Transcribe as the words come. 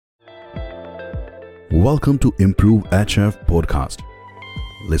Welcome to Improve HF podcast.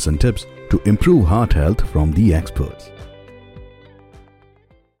 Listen tips to improve heart health from the experts.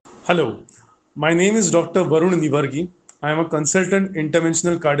 Hello, my name is Dr. Varun Nivargi. I am a consultant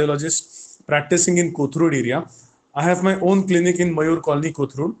interventional cardiologist practicing in Kothurud area. I have my own clinic in Mayur Colony,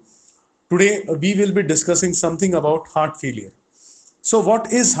 Kothurud. Today, we will be discussing something about heart failure. So,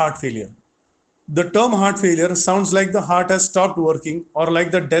 what is heart failure? The term heart failure sounds like the heart has stopped working or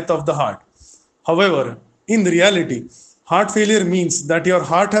like the death of the heart. However, in reality, heart failure means that your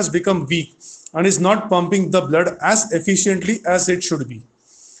heart has become weak and is not pumping the blood as efficiently as it should be.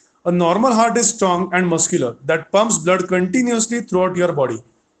 A normal heart is strong and muscular that pumps blood continuously throughout your body,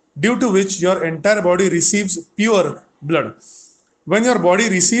 due to which your entire body receives pure blood. When your body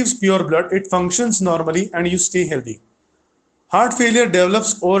receives pure blood, it functions normally and you stay healthy. Heart failure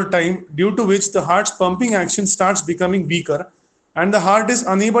develops over time, due to which the heart's pumping action starts becoming weaker and the heart is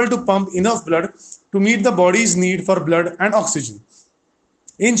unable to pump enough blood to meet the body's need for blood and oxygen.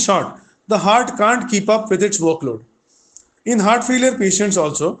 In short, the heart can't keep up with its workload. In heart failure, patients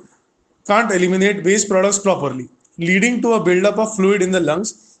also can't eliminate waste products properly, leading to a buildup of fluid in the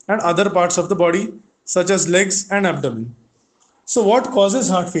lungs and other parts of the body, such as legs and abdomen. So, what causes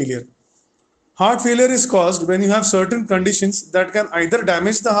heart failure? Heart failure is caused when you have certain conditions that can either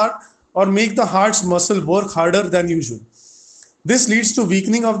damage the heart or make the heart's muscle work harder than usual. This leads to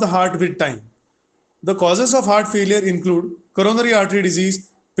weakening of the heart with time. The causes of heart failure include coronary artery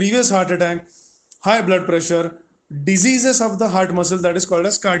disease, previous heart attack, high blood pressure, diseases of the heart muscle that is called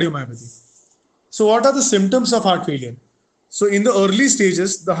as cardiomyopathy. So what are the symptoms of heart failure? So in the early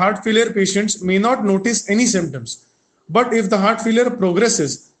stages, the heart failure patients may not notice any symptoms. But if the heart failure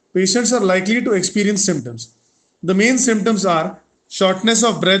progresses, patients are likely to experience symptoms. The main symptoms are shortness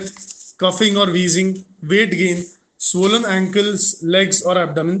of breath, coughing or wheezing, weight gain, swollen ankles, legs or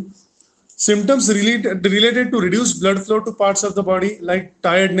abdomen. Symptoms related to reduced blood flow to parts of the body like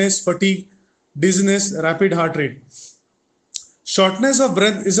tiredness, fatigue, dizziness, rapid heart rate. Shortness of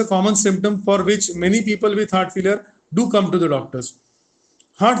breath is a common symptom for which many people with heart failure do come to the doctors.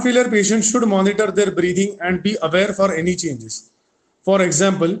 Heart failure patients should monitor their breathing and be aware for any changes. For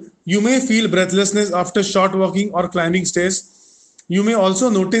example, you may feel breathlessness after short walking or climbing stairs. You may also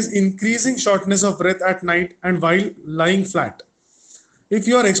notice increasing shortness of breath at night and while lying flat. If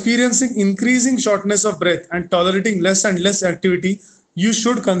you are experiencing increasing shortness of breath and tolerating less and less activity, you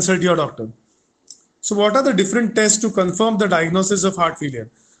should consult your doctor. So what are the different tests to confirm the diagnosis of heart failure?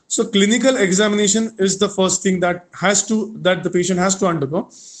 So clinical examination is the first thing that the patient has to undergo.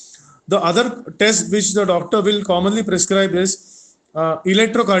 The other test which the doctor will commonly prescribe is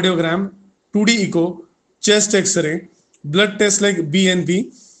electrocardiogram, 2D echo, chest X-ray, blood tests like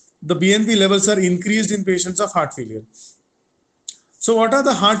BNP. The BNP levels are increased in patients of heart failure. So what are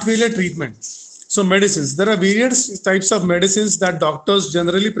the heart failure treatments? So medicines. There are various types of medicines that doctors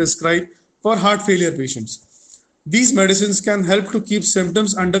generally prescribe for heart failure patients. These medicines can help to keep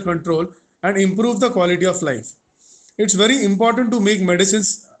symptoms under control and improve the quality of life. It's very important to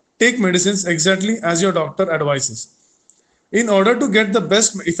take medicines exactly as your doctor advises. In order to get the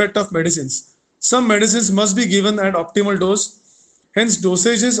best effect of medicines, some medicines must be given at optimal dose. Hence,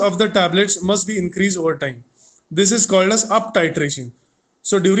 dosages of the tablets must be increased over time. This is called as up titration.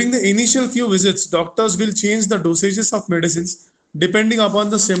 So during the initial few visits, doctors will change the dosages of medicines depending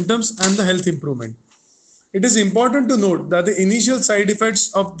upon the symptoms and the health improvement. It is important to note that the initial side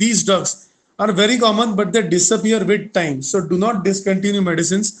effects of these drugs are very common, but they disappear with time. So do not discontinue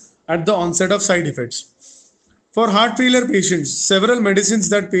medicines at the onset of side effects. For heart failure patients, several medicines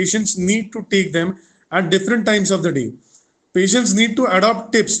that patients need to take them at different times of the day. Patients need to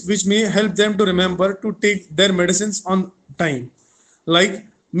adopt tips which may help them to remember to take their medicines on time. Like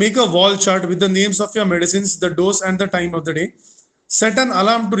make a wall chart with the names of your medicines, the dose and the time of the day. Set an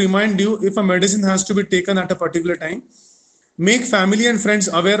alarm to remind you if a medicine has to be taken at a particular time. Make family and friends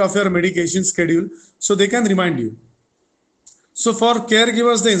aware of your medication schedule so they can remind you. So for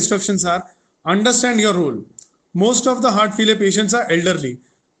caregivers, the instructions are understand your role. Most of the heart failure patients are elderly.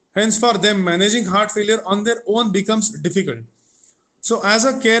 Hence, for them, managing heart failure on their own becomes difficult. So as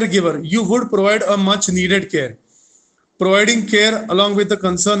a caregiver, you would provide a much needed care. Providing care along with the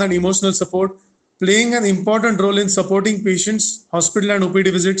concern and emotional support, playing an important role in supporting patients, hospital and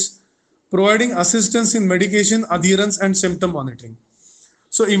OPD visits, providing assistance in medication adherence and symptom monitoring.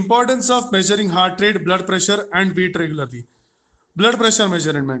 So importance of measuring heart rate, blood pressure and weight regularly. Blood pressure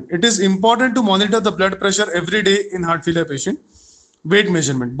measurement. It is important to monitor the blood pressure every day in heart failure patient. Weight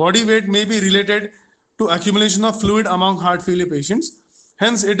measurement. Body weight may be related to accumulation of fluid among heart failure patients.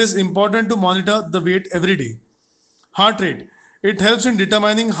 Hence, it is important to monitor the weight every day. Heart rate. It helps in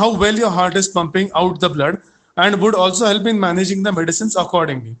determining how well your heart is pumping out the blood and would also help in managing the medicines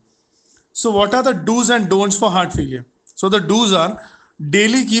accordingly. So, what are the do's and don'ts for heart failure? So, the do's are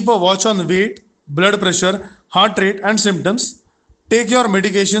daily keep a watch on weight, blood pressure, heart rate, and symptoms. Take your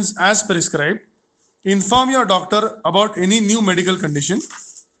medications as prescribed. Inform your doctor about any new medical condition.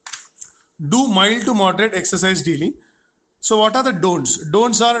 Do mild to moderate exercise daily. So, what are the don'ts?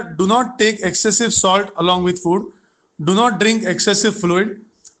 Don'ts are do not take excessive salt along with food, do not drink excessive fluid,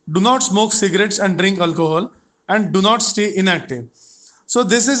 do not smoke cigarettes and drink alcohol, and do not stay inactive. So,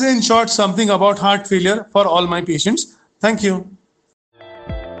 this is in short something about heart failure for all my patients. Thank you.